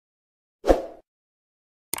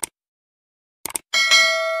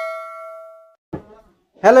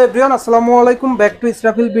Hello everyone, আসসালামু আলাইকুম। Back to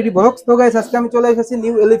Israfil BD blogs. তো গাইস, আজকে আমি চলে এসেছি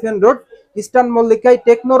new elephant road eastern মল্লিকায়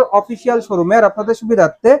টেকনোর official শোরুমে। আর আপনাদের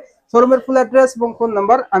সুবিধার্থে শোরুমের ফুল অ্যাড্রেস এবং ফোন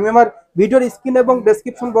নাম্বার আমি আমার ভিডিওর স্ক্রিন এবং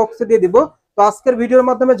ডেসক্রিপশন বক্সে দিয়ে দিব। তো আজকের ভিডিওর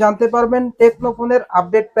মাধ্যমে জানতে পারবেন টেকনো ফোনের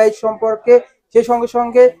আপডেট প্রাইস সম্পর্কে, সেই সঙ্গে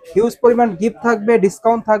সঙ্গে হিউজ পরিমাণ গিফট থাকবে,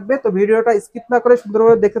 ডিসকাউন্ট থাকবে। তো ভিডিওটা স্কিপ না করে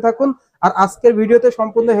সুন্দরভাবে দেখতে থাকুন। আর আজকের ভিডিওতে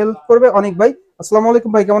সম্পূর্ণ হেল্প করবে অনেক ভাই। আসসালামু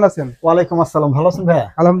আলাইকুম ভাই, কেমন আছেন? ওয়ালাইকুম আসসালাম, ভালো আছেন ভাই?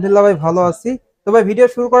 আলহামদুলিল্লাহ ভাই, ভালো আছি। তো ভাই, ভিডিও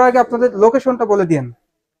শুরু করার আগে আপনাদের লোকেশনটা বলে দিন।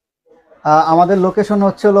 আমাদের লোকেশন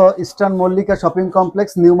হচ্ছে eastern Mallika shopping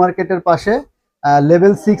complex, new মার্কেটের পাশে,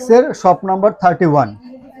 লেভেল 6 এর শপ নাম্বার 31।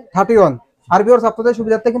 আর ভিউয়ার্স, আপনাদের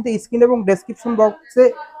সুবিধার্থে কিন্তু স্ক্রিন এবং ডেসক্রিপশন বক্সে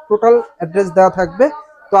টোটাল অ্যাড্রেস দেওয়া থাকবে।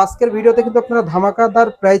 তো আজকের ভিডিওতে কিন্তু আপনারা ধামাকাদার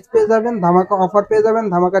প্রাইস পেয়ে যাবেন, ধামাকা অফার পেয়ে যাবেন,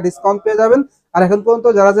 ধামাকা ডিসকাউন্ট পেয়ে যাবেন। আর এখন পর্যন্ত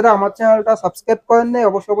যারা যারা আমার চ্যানেলটা সাবস্ক্রাইব করেন নাই,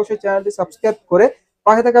 অবশ্যই চ্যানেলটি সাবস্ক্রাইব করে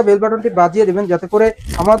পাশে থাকা বেল বাটনটি বাজিয়ে দিবেন, যাতে করে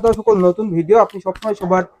আমার দেওয়া সকল নতুন ভিডিও আপনি সবসময়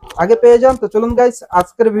সবার আগে পেয়ে যান। তো চলুন গাইস,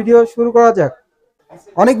 আজকের ভিডিও শুরু করা যাক।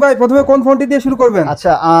 অনেক ভাই, প্রথমে কোন ফোনটি দিয়ে শুরু করবেন?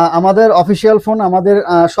 আচ্ছা, আমাদের অফিসিয়াল ফোন, আমাদের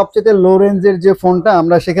সবচেয়ে লো রেঞ্জের যে ফোনটা,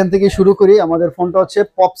 আমরা সেখান থেকে শুরু করি। আমাদের ফোনটা হচ্ছে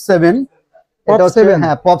পপ 7। এটা হচ্ছে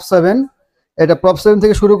হ্যাঁ পপ 7। এটা পপ 7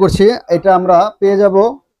 থেকে শুরু করছি। এটা আমরা পেয়ে যাব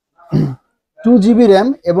 2GB র্যাম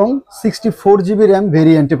এবং 64GB র্যাম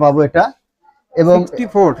ভেরিয়েন্টে পাবো এটা, এবং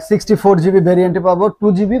 64GB ভেরিয়েন্টে পাবো,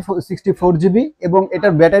 2GB 64GB। এবং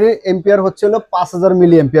এটার ব্যাটারি এম্পিয়ার হচ্ছে 5000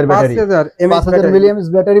 মিলি এম্পিয়ার ব্যাটারি, 5000 মিলি এমএএইচ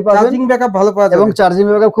ব্যাটারি পাবেন। চার্জিং ব্যাকআপ ভালো পাবেন এবং চার্জিং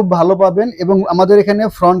ব্যাকআপ খুব ভালো পাবেন। এবং আমাদের এখানে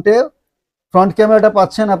ফ্রন্ট ক্যামেরাটা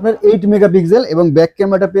পাচ্ছেন আপনার 8 মেগাপিক্সেল এবং ব্যাক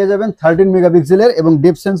ক্যামেরাটা পেয়ে যাবেন 13 মেগাপিক্সেলের এবং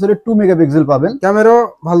ডেপথ সেন্সরের 2 মেগাপিক্সেল পাবেন।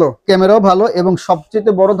 ক্যামেরাও ভালো। এবং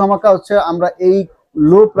সবচেয়ে বড় ধামাকা হচ্ছে আমরা এই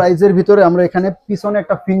লো প্রাইসের ভিতরে আমরা এখানে পিছনে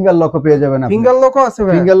একটা ফিঙ্গার লকও পেয়ে যাবেন। ফিঙ্গার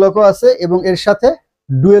লকও আছে এবং এর সাথে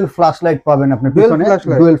ডুয়েল ফ্ল্যাশ লাইট পাবেন। আপনি পিছনে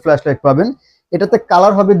ডুয়েল ফ্ল্যাশ লাইট পাবেন। এটাতে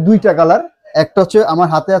কালার হবে দুইটা কালার, একটা হচ্ছে আমার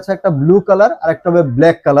হাতে আছে একটা ব্লু কালার আর একটা হবে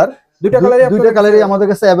ব্ল্যাক কালার। দুইটা কালারই আমাদের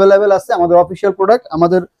কাছে অ্যাভেলেবেল আছে। আমাদের অফিসিয়াল প্রোডাক্ট।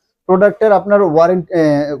 আমাদের প্রোডাক্টের আপনার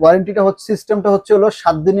ওয়ারেন্টিটা হচ্ছে, সিস্টেমটা হচ্ছে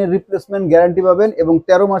 7 দিনের রিপ্লেসমেন্ট গ্যারান্টি পাবেন এবং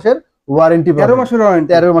 13 মাসের ওয়ারেন্টি পাবেন। 13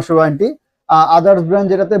 মাসের ওয়ারেন্টি। আদার্স ব্র্যান্ড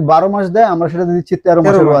যেটাতে 12 মাস দেয়, আমরা সেটা দিচ্ছি 13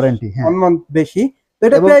 মাসের ওয়ারেন্টি। হ্যাঁ, বেশি। তো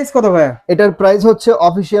এটার প্রাইস কত ভাই? এটার প্রাইস হচ্ছে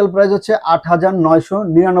অফিশিয়াল প্রাইস হচ্ছে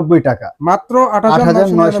 8999 টাকা, মাত্র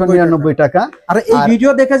 8999 টাকা। আর এই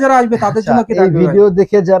ভিডিও দেখে যারা আসবে তাদের জন্য কি থাকবে? এই ভিডিও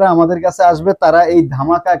দেখে যারা আমাদের কাছে আসবে তারা এই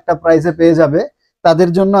ধামাকা একটা প্রাইসে পেয়ে যাবে। তাদের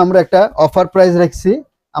জন্য আমরা একটা অফার প্রাইস রাখছি।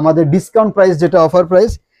 আমাদের ডিসকাউন্ট প্রাইস যেটা অফার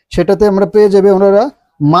প্রাইস, সেটাতে আমরা পেয়ে যাবে ওনারা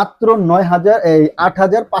মাত্র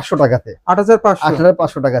 8500 টাকাতে।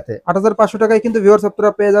 8500 টাকাতে 8500 টাকায় কিন্তু ভিউয়ার্স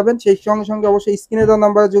আপনারা পেয়ে যাবেন। সেই সঙ্গে সঙ্গে অবশ্যই স্ক্রিনে দেওয়া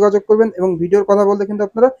নাম্বারে যোগাযোগ করবেন এবং ভিডিওর কথা বলতে কিন্তু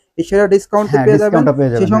আপনারা এই সেরা ডিসকাউন্ট পেয়ে যাবেন।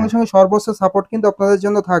 সেই সঙ্গে সঙ্গে সর্বোচ্চ সাপোর্ট কিন্তু আপনাদের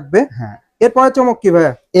জন্য থাকবে। হ্যাঁ, এরপরে চমক কি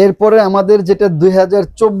ভাইয়া? এরপরে আমাদের যেটা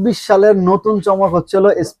 2024 সালের নতুন চমক হচ্ছিল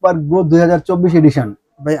স্পার্ক গো 2024 এডিশন।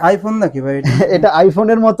 ভাই আইফোন নাকি ভাই? এটা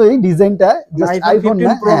আইফোনের মতোই ডিজাইনটা, জাস্ট আইফোন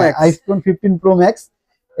না, আইফোন 15 প্রো ম্যাক্স।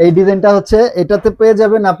 এই ডিজাইনটা হচ্ছে, এটাতে পেয়ে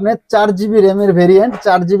যাবেন আপনি 4GB র্যাম এর ভেরিয়েন্ট,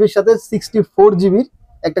 4GB এর সাথে 64GB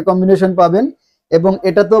একটা কম্বিনেশন পাবেন। এবং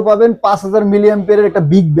এটাতেও পাবেন 5000 মিলি অ্যাম্পিয়ারের একটা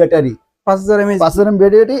বিগ ব্যাটারি, 5000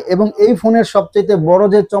 ব্যাটারি। এবং এই ফোনের সবচেয়ে বড়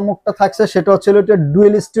যে চমকটা থাকছে সেটা হচ্ছে এটা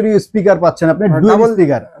ডুয়েল স্টেরিও স্পিকার পাচ্ছেন আপনি,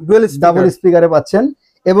 ডাবল স্পিকারে পাচ্ছেন।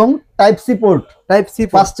 এবং type C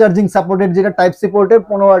fast charging supported, যেটা টাইপ সি পোর্টের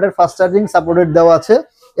 15 ওয়াটের ফাস্ট চার্জিং সাপোর্টেড দেওয়া আছে।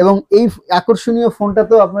 এবং এই আকর্ষণীয়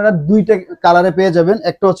ফোনটাতেও আপনারা দুইটা কালারে পেয়ে যাবেন,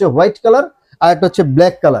 একটা হচ্ছে হোয়াইট কালার আর একটা হচ্ছে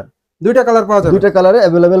ব্ল্যাক কালার। দুইটা কালারে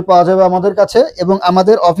অ্যাভেলেবেল পাওয়া যাবে আমাদের কাছে। এবং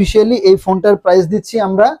আমাদের অফিসিয়ালি এই ফোনটার প্রাইস দিচ্ছি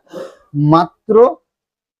আমরা মাত্র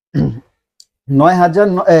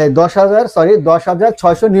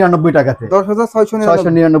 10,699 টাকাতে,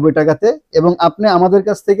 10,699 টাকাতে। এবং আপনি আমাদের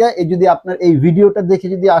কাছ থেকে যদি আপনার এই ভিডিওটা দেখে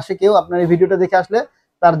যদি আসে কেউ, আপনার এই ভিডিওটা দেখে আসলে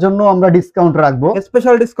তার জন্য আমরা ডিসকাউন্ট রাখবো,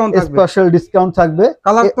 স্পেশাল ডিসকাউন্ট থাকবে।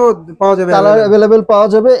 কালার তো পাওয়া যাবে, কালার अवेलेबल পাওয়া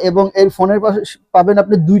যাবে। এবং এই ফোনের পাশে পাবেন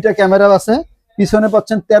আপনি দুইটা ক্যামেরা আছে, পিছনে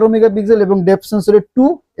পাচ্ছেন 13 মেগাপিক্সেল এবং ডেপথ সেন্সরের 2,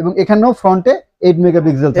 এবং এখানেও ফ্রন্টে 8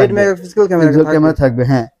 মেগাপিক্সেল ক্যামেরা থাকবে।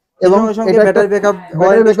 হ্যাঁ, এবং এটা ব্যাটারি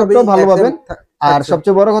ব্যাকআপটাও ভালো পাবেন। আর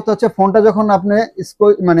সবচেয়ে বড় কথা হচ্ছে ফোনটা যখন আপনি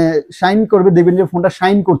মানে শাইন করবে, দেখবেন যে ফোনটা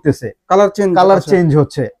শাইন করতেছে, কালার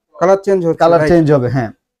চেঞ্জ হবে।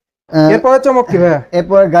 হ্যাঁ, এরপরে চমক কি ভাই?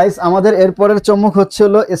 এরপরে গাইস, আমাদের এরপরের চমক হচ্ছে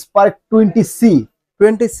হলো স্পার্ক 20C।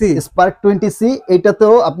 স্পার্ক 20C,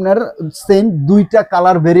 এটাতেও আপনার সেম দুইটা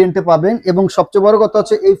কালার ভেরিয়েন্টে পাবেন। এবং সবচেয়ে বড় কথা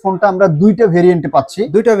হচ্ছে এই ফোনটা আমরা দুইটা ভেরিয়েন্টে পাচ্ছি,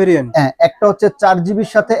 হ্যাঁ, একটা হচ্ছে 4GB এর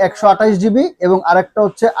সাথে 128GB এবং আরেকটা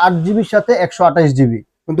হচ্ছে 8GB এর সাথে 128GB।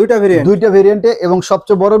 দুইটা ভেরিয়েন্টে। এবং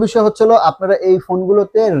সবচেয়ে বড় বিষয় হচ্ছে আপনারা এই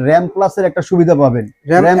ফোনগুলোতে র্যাম প্লাস এর একটা সুবিধা পাবেন,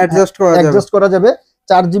 র্যাম অ্যাডজাস্ট করা যাবে।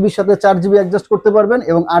 4GB সাথে 4GB অ্যাডজাস্ট করতে পারবেন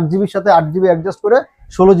এবং 8GB সাথে 8GB অ্যাডজাস্ট করে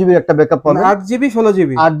 16GB একটা ব্যাকআপ পাবেন। 8GB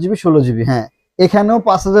 16GB 8GB 16GB, হ্যাঁ। এখানেও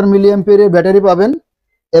 5000 মিলিঅ্যাম্পিয়ারের ব্যাটারি পাবেন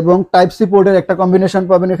এবং টাইপ সি পোর্টের একটা কম্বিনেশন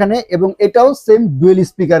পাবেন এখানে, এবং এটাও সেম ডুয়েল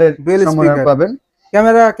স্পিকারের পাবেন।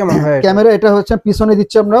 ক্যামেরা কেমন হয়? ক্যামেরা এটা হচ্ছে পিছনে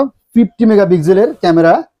দিচ্ছি আমরা 50 মেগাপিক্সেলের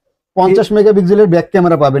ক্যামেরা, 50 মেগাপিক্সেলের ব্যাক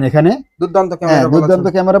ক্যামেরা পাবেন এখানে। দুর্দান্ত ক্যামেরা, দুর্দান্ত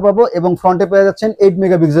ক্যামেরা পাবো, এবং ফ্রন্টে পেয়ে যাচ্ছেন 8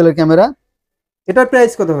 মেগাপিক্সেলের ক্যামেরা। এটার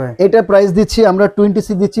প্রাইস কত ভাই? এটা প্রাইস দিচ্ছি আমরা 20C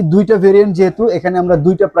দিচ্ছি, দুইটা ভেরিয়েন্ট যেহেতু এখানে আমরা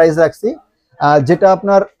দুইটা প্রাইস রাখছি। যেটা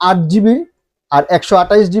আপনার 8GB আর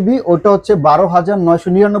 128GB ওটা হচ্ছে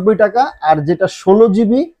 12,999 টাকা, আর যেটা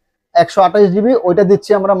 16GB 128GB ওইটা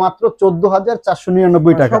দিচ্ছি আমরা মাত্র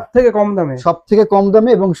 14,499 টাকা। সবথেকে কম দামে, সবথেকে কম দামে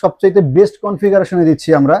এবং সবচেয়ে বেস্ট কনফিগারেশনে দিচ্ছি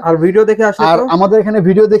আমরা। আর ভিডিও দেখে আসলে, আর আমাদের এখানে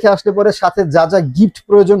ভিডিও দেখে আসলে পরে সাথে যা যা গিফট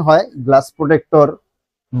প্রয়োজন হয়, গ্লাস প্রোটেক্টর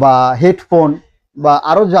বা হেডফোন বা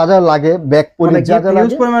আরো যা যা লাগে, ব্যাক পলি যা যা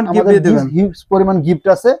লাগে, হিউজ পরিমাণ গিফট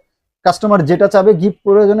আছে। কাস্টমার যেটা চাবে গিফট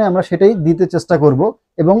প্রয়োজনে আমরা সেটাই দিতে চেষ্টা করব,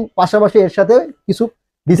 এবং পাশাপাশি এর সাথে কিছু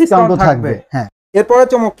ডিসকাউন্টও থাকবে। হ্যাঁ, এরপরে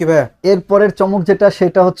চমক কি ভাই? এরপরের চমক যেটা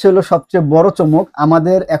সেটা হচ্ছে হলো সবচেয়ে বড় চমক।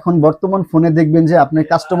 আমাদের এখন বর্তমান ফোনে দেখবেন যে আপনার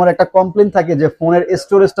কাস্টমার একটা কমপ্লেন থাকে যে ফোনের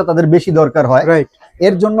স্টোরেজটা তাদের বেশি দরকার হয়।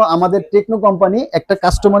 এর জন্য আমাদের টেকনো কোম্পানি একটা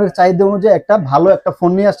কাস্টমারের চাহিদা অনুযায়ী একটা ভালো একটা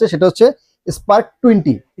ফোন নিয়ে আসছে, সেটা হচ্ছে স্পার্ক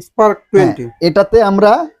 20। এটাতে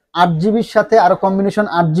আমরা 8GBর সাথে আরো কম্বিনেশন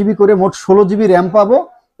 8GB করে মোট 16GB র্যাম পাবো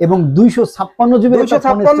এবং 256GB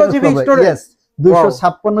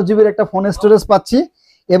 256GBর একটা ফোন স্টোরেজ পাচ্ছি।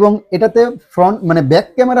 এবং এটাতে ফ্রন্ট মানে ব্যাক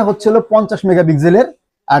ক্যামেরা হচ্ছে 50 মেগাপিক্সেলের,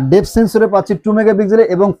 আর ডেপথ সেন্সরে পাচ্ছি 2 মেগাপিক্সেলের,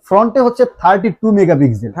 এবং ফ্রন্টে হচ্ছে 32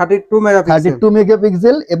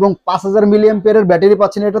 মেগাপিক্সেল এবং 5000 মিলিঅ্যাম্পিয়ারের ব্যাটারি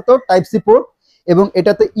পাচ্ছেন। এটা তো টাইপ সি পোর্ট, এবং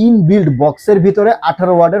এটাতে ইনবিল্ড বক্সের ভিতরে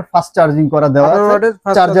 18 ওয়াটের ফাস্ট চার্জিং করা দেওয়া আছে,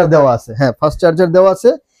 চার্জার দেওয়া আছে। হ্যাঁ, ফাস্ট চার্জার দেওয়া আছে,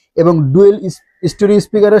 এবং ডুয়েল স্টোরি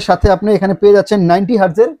স্পিকারের সাথে আপনি এখানে পেয়ে যাচ্ছেন 90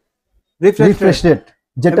 হার্টজের রিফ্রেশ রেট,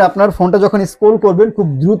 যেটা আপনার ফোনটা যখন স্ক্রল করবেন খুব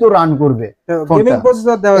দ্রুত রান করবে।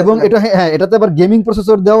 এবং এটা হ্যাঁ, এটাতে আবার গেমিং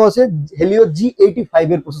প্রসেসর দেওয়া আছে, হেলিও G85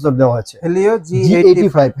 এর প্রসেসর দেওয়া আছে। হেলিও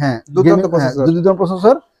G85, হ্যাঁ, দুর্দান্ত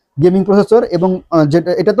প্রসেসর, গেমিং প্রসেসর। এবং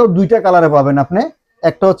যেটা এটা তো দুইটা কালারে পাবেন আপনি,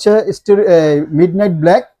 একটা হচ্ছে মিডনাইট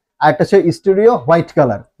ব্ল্যাক আর একটা হচ্ছে স্টেরিও হোয়াইট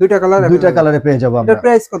কালার। দুইটা কালারে পেয়ে যাবো আমরা। এটার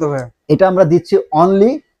প্রাইস কত ভাই? এটা আমরা দিচ্ছি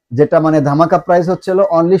অনলি, যেটা মানে ধামাকা প্রাইস হচ্ছিল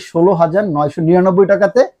অনলি 16,999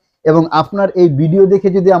 টাকাতে। এবং আপনার এই ভিডিও দেখে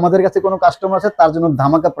যদি আমাদের কাছে কোনো কাস্টমার আছে তার জন্য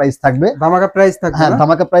ধামাকা প্রাইস থাকবে। হ্যাঁ,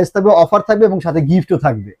 ধামাকা প্রাইস থাকবে, অফার থাকবে, এবং সাথে গিফটও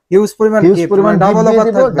থাকবে। হিউজ পরিমাণ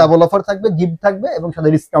ডাবল অফার থাকবে, গিফট থাকবে, এবং সাথে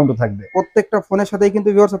ডিসকাউন্টও থাকবে। প্রত্যেকটা ফোনের সাথেই কিন্তু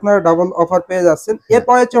ভিউয়ার্স আপনারা ডাবল অফার পেয়ে যাচ্ছেন।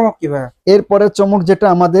 এরপরের চমক কি ভাই? এরপরের চমক যেটা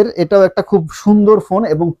আমাদের, এটাও একটা খুব সুন্দর ফোন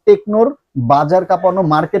এবং টেকনোর বাজার কাঁপানো,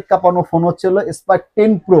 মার্কেট কাঁপানো ফোন হচ্ছে স্পার্ক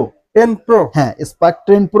 10 প্রো। হ্যাঁ, স্পার্ক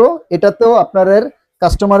 10 প্রো। এটাতেও আপনাদের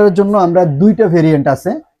কাস্টমারের জন্য আমরা দুইটা ভেরিয়েন্ট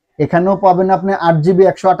আছে। এখানেও পাবেন আপনি 8GB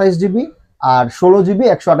 128GB আর 16GB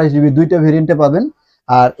 128GB দুইটা ভেরিয়েন্টে পাবেন।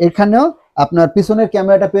 আর এখানেও আপনার পিছনের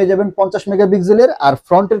ক্যামেরাটা পেয়ে যাবেন 50 মেগাপিক্সেলের, আর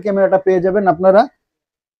ফ্রন্টের ক্যামেরাটা পেয়ে যাবেন আপনারা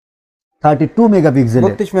 32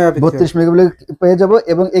 মেগাপিক্সেলের, 32 মেগাপিক্সেল পেয়ে যাব।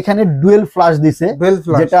 এবং এখানে ডুয়েল ফ্ল্যাশ দিছে,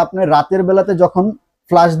 যেটা আপনি রাতের বেলাতে যখন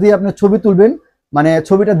ফ্ল্যাশ দিয়ে আপনি ছবি তুলবেন, মানে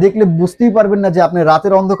ছবিটা দেখলে বুঝতেই পারবেন না যে আপনি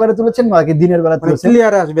রাতের অন্ধকারে তুলেছেন নাকি দিনের বেলা তুলেছেন,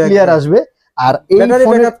 ক্লিয়ার আসবে। আর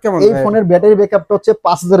এই ফোনের ব্যাটারি ব্যাকআপটা হচ্ছে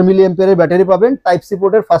 5000 মিলিঅ্যাম্পিয়ারের ব্যাটারি পাবেন, টাইপ সি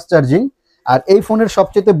পোর্টের ফাস্ট চার্জিং। আর এই ফোনের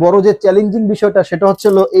সবচেয়ে বড় যে চ্যালেঞ্জিং বিষয়টা সেটা হচ্ছে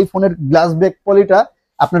এই ফোনের গ্লাস ব্যাক পলিটা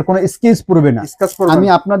আপনার কোনো স্কেচ পড়বে না। আমি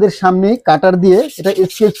আপনাদের সামনে কাটার দিয়ে এটা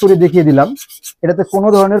স্কেচ করে দেখিয়ে দিলাম, এটাতে কোনো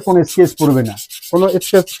ধরনের কোনো স্কেচ পড়বে না, কোনো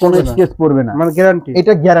স্কেচ পড়বে না, মানে গ্যারান্টি,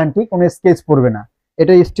 এটা গ্যারান্টি, কোনো স্কেচ পড়বে না।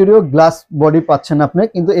 এটা স্টিরিও গ্লাস বডি পাচ্ছেন আপনি,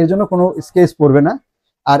 কিন্তু এর জন্য কোনো স্কেচ পড়বে না।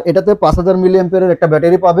 আর এটাতে 5000 মিলিঅ্যাম্পিয়ারের একটা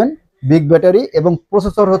ব্যাটারি পাবেন, বিগ ব্যাটারি, এবং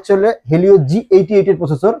প্রসেসর হচ্ছে হেলিও G88 এর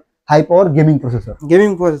processor, high power gaming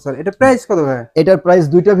processor. এটা প্রাইস কত ভাই? এটার প্রাইস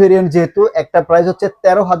দুইটা ভেরিয়েন্ট যেহেতু, একটা প্রাইস হচ্ছে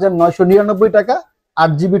 13,999 টাকা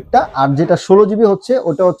 8GBটা, আর যেটা 16GB হচ্ছে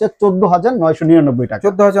ওটা হচ্ছে 14,999 টাকা।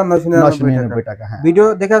 14,999 টাকা। হ্যাঁ, ভিডিও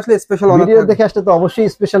দেখে আসলে স্পেশাল অনার, ভিডিও দেখে আসলে তো অবশ্যই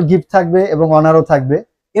স্পেশাল গিফট থাকবে এবং অনারও থাকবে।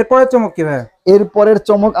 এরপরের চমক কি ভাই? এরপরের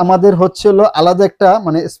চমক আমাদের হচ্ছে আলাদা একটা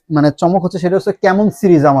মানে চমক হচ্ছে, সেটা হচ্ছে ক্যামন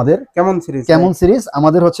সিরিজ। আমাদের ক্যামন সিরিজ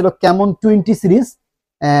আমাদের হচ্ছিল ক্যামন 20 সিরিজ,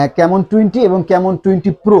 ক্যামন 20 এবং ক্যামন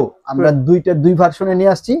 20 প্রো। আমরা দুই ভার্সনে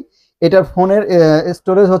নিয়ে আসছি। এটার ফোনের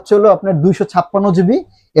স্টোরেজ হচ্ছে আপনার 256GB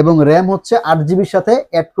এবং র্যাম হচ্ছে 8GBর সাথে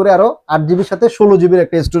অ্যাড করে আরো 8GBর সাথে 16GBর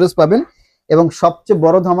একটা স্টোরেজ পাবেন। এবং সবচেয়ে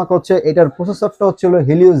বড় ধামাকা হচ্ছে এটার প্রসেসরটা হচ্ছে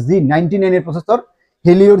হেলিও G99 এর প্রসেসর,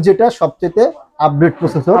 হেলিওর যেটা সবচেয়ে আপগ্রেড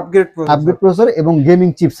প্রসেসর এবং গেমিং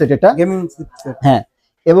চিপসেট। এটা হ্যাঁ,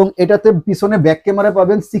 এবং এটাতে পিছনে ব্যাক ক্যামেরা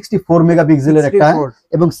পাবেন 64 মেগাপিক্সেলের একটা,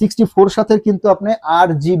 এবং 64 সাথে কিন্তু আপনি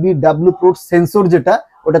RGBW পোর্ট সেন্সর যেটা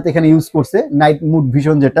ওটাতে এখানে ইউজ করছে, নাইট মুড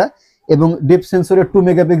ভিশন যেটা, এবং ডেপথ সেন্সরে 2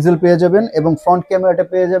 মেগাপিক্সেল পেয়ে যাবেন, এবং ফ্রন্ট ক্যামেরাটা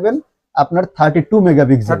পেয়ে যাবেন আপনার 32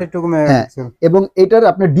 মেগাপিক্সেল। এবং এটার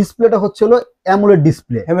আপনার ডিসপ্লেটা হচ্ছে হলো অ্যামোলেড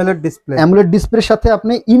ডিসপ্লে। অ্যামোলেড ডিসপ্লের সাথে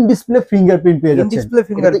আপনি ইন ডিসপ্লে ফিঙ্গারপ্রিন্ট পেয়ে যাচ্ছেন,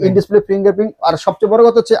 ইন ডিসপ্লে ফিঙ্গারপ্রিন্ট। আর সবচেয়ে বড়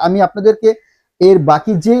কথা হচ্ছে আমি আপনাদেরকে এর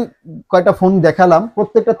বাকি যে কয়টা ফোন দেখালাম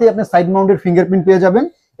প্রত্যেকটাতেই আপনি সাইড মাউন্টেড ফিঙ্গারপ্রিন্ট পেয়ে যাবেন,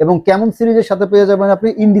 এবং কেমন সিরিজের সাথে পেয়ে যাবেন আপনি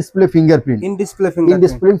ইন ডিসপ্লে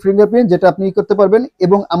ফিঙ্গারপ্রিন্ট যেটা আপনি করতে পারবেন।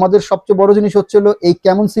 এবং আমাদের সবচেয়ে বড় জিনিস হচ্ছে হলো এই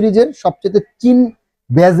কেমন সিরিজের সবচেয়ে চিন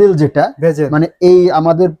বেজেল যেটা, মানে এই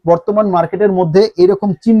আমাদের বর্তমান মার্কেটের মধ্যে এরকম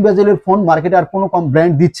চিন বেজেলের ফোন মার্কেটে আর কোনো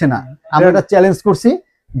ব্র্যান্ড দিচ্ছে না। আমরা এটা চ্যালেঞ্জ করছি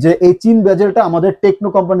যে এই চিন বেজেলটা আমাদের টেকনো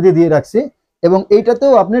কোম্পানিতে দিয়ে রাখছি, এবং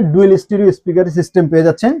এইটাতেও আপনি ডুয়েল স্টিরিও স্পিকার সিস্টেম পেয়ে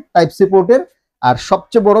যাচ্ছেন টাইপ সি পোর্টের। আর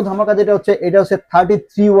সবচেয়ে বড় ধামাকা যেটা হচ্ছে এটা হচ্ছে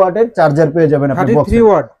 33 ওয়াটের চার্জার পেয়ে যাবেন আপনি,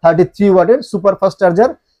 33 ওয়াটের সুপার ফাস্ট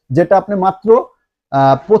চার্জার, যেটা আপনি মাত্র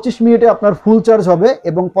 25 মিনিটে আপনার ফুল চার্জ হবে,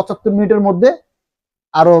 এবং 75 মিনিটের মধ্যে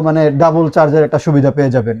আরো মানে ডাবল চার্জের একটা সুবিধা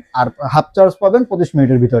পেয়ে যাবেন। আর হাফ চার্জ পাবেন 25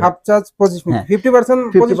 মিনিটের ভিতরে, হাফ চার্জ 25 মিনিট, 50%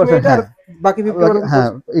 25 মিনিট, আর বাকি 50% হ্যাঁ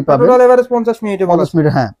এই পাবেন। টোটাল এভারেজ 50 মিনিটে, 50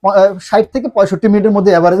 মিনিট, হ্যাঁ 60 থেকে 65 মিনিটের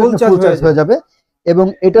মধ্যে এভারেজ ফুল চার্জ হয়ে যাবে। এবং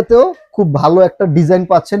এটাতেও খুব ভালো একটা ডিজাইন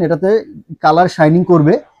পাচ্ছেন, এটাতে কালার শাইনিং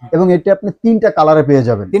করবে, এবং এটা আপনি 3টা কালারে পেয়ে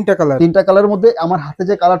যাবেন। 3টা কালারের মধ্যে আমার হাতে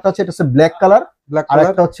যে কালারটা আছে এটা হচ্ছে ব্ল্যাক কালার, আর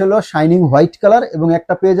একটা হচ্ছে হলো শাইনিং হোয়াইট কালার, এবং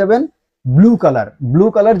একটা পেয়ে যাবেন ব্লু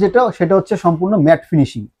কালার যেটা সেটা হচ্ছে সম্পূর্ণ ম্যাট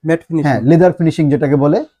ফিনিশিং, হ্যাঁ লেদার ফিনিশিং যেটাকে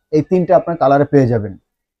বলে। এই 3টা আপনার কালারে পেয়ে যাবেন।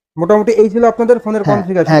 মোটামুটি এই ছিল আপনাদের ফোনের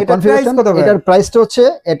কনফিগারেশন। এটার প্রাইসটা হচ্ছে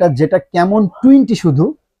এটা যেটা কেমন 20 শুধু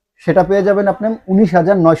সেটা পেয়ে যাবেন আপনি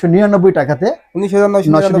 19,999 টাকাতে,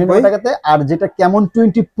 19,999 টাকাতে। আর যেটা কেমন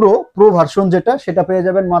 20 প্রো ভার্সন যেটা সেটা পেয়ে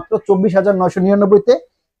যাবেন মাত্র 24,999 তে।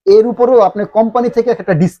 এর উপরেও আপনি কোম্পানি থেকে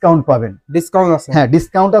একটা ডিসকাউন্ট পাবেন। ডিসকাউন্ট আছে? হ্যাঁ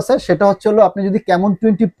ডিসকাউন্ট আছে। সেটা হচ্ছে হলো আপনি যদি কেমন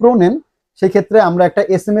 20 প্রো নেন সেই ক্ষেত্রে আমরা একটা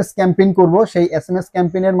SMS ক্যাম্পেইন করব। সেই SMS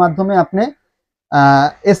ক্যাম্পেইনের মাধ্যমে আপনি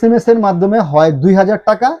SMS এর মাধ্যমে হয় 2000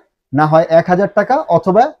 টাকা, না হয় 1000 টাকা,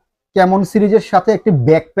 অথবা কেমন সিরিজের সাথে একটি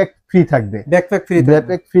ব্যাকপ্যাক ফ্রি থাকবে। ব্যাকপ্যাক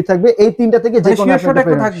ফ্রি থাকবে। এই 3টা থেকে যে কোনো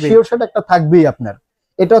শিওর শট একটা থাকবেই আপনার।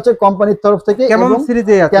 এটা হচ্ছে কোম্পানির তরফ থেকে।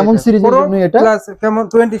 কেমন সিরিজের জন্য এটা কেমন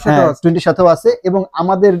 20 সাথেও আছে। এবং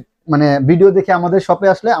আমাদের মানে ভিডিও দেখে আমাদের শপে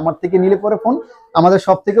আসলে আমার থেকে নিলে পরে ফোন, আমাদের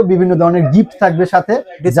শপ থেকে বিভিন্ন ধরনের গিফট থাকবে সাথে,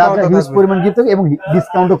 যা যা হিউজ পরিমাণ গিফট থাকবে, এবং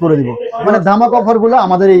ডিসকাউন্টও করে দিব। মানে ধামাকা অফার গুলো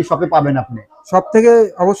আমাদের এই শপে পাবেন আপনি। সব থেকে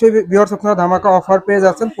অবশ্যই ভিউয়ার্স আপনারা ধামাকা অফার পেয়ে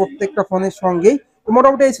যাচ্ছেন প্রত্যেকটা ফোনের সঙ্গেই। তো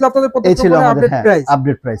মোটামুটি এই ছিল আপনাদের প্রত্যেকটা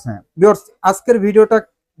আপডেট প্রাইস। হ্যাঁ ভিউয়ার্স, আজকের ভিডিওটা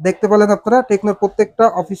দেখতে পেলেন আপনারা টেকনোর প্রত্যেকটা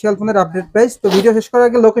অফিশিয়াল ফোনের আপডেট প্রাইস। তো ভিডিও শেষ করার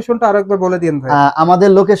আগে লোকেশনটা আরেকবার বলে দিন ভাই। আমাদের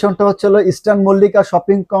লোকেশনটা হচ্ছে হলো eastern Mallika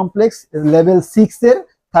shopping complex level 6 এর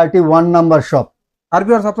 31 নাম্বার শপ। আর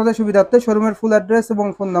ভিউয়ার্স আপনাদের সুবিধার্থে শোরুমের ফুল অ্যাড্রেস এবং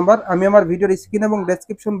ফোন নাম্বার আমি আমার ভিডিওর স্ক্রিন এবং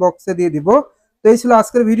ডেসক্রিপশন বক্সে দিয়ে দিব। তো এই ছিল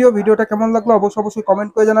আজকের ভিডিওটা কেমন লাগলো অবশ্যই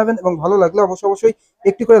কমেন্ট করে জানাবেন, এবং ভালো লাগলে অবশ্যই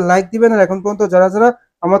একটি করে লাইক দিবেন। আর এখন পর্যন্ত যারা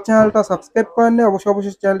আমার চ্যানেলটা সাবস্ক্রাইব করেন না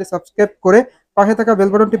অবশ্যই চ্যানেলটি সাবস্ক্রাইব করে পাশে থাকা বেল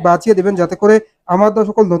বাটনটি বাজিয়ে দিবেন, যাতে করে আমার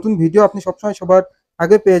সকল নতুন ভিডিও আপনি সবসময় সবার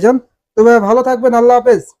আগে পেয়ে যান। তো ভালো থাকবেন। আল্লাহ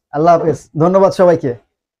হাফেজ। ধন্যবাদ সবাইকে।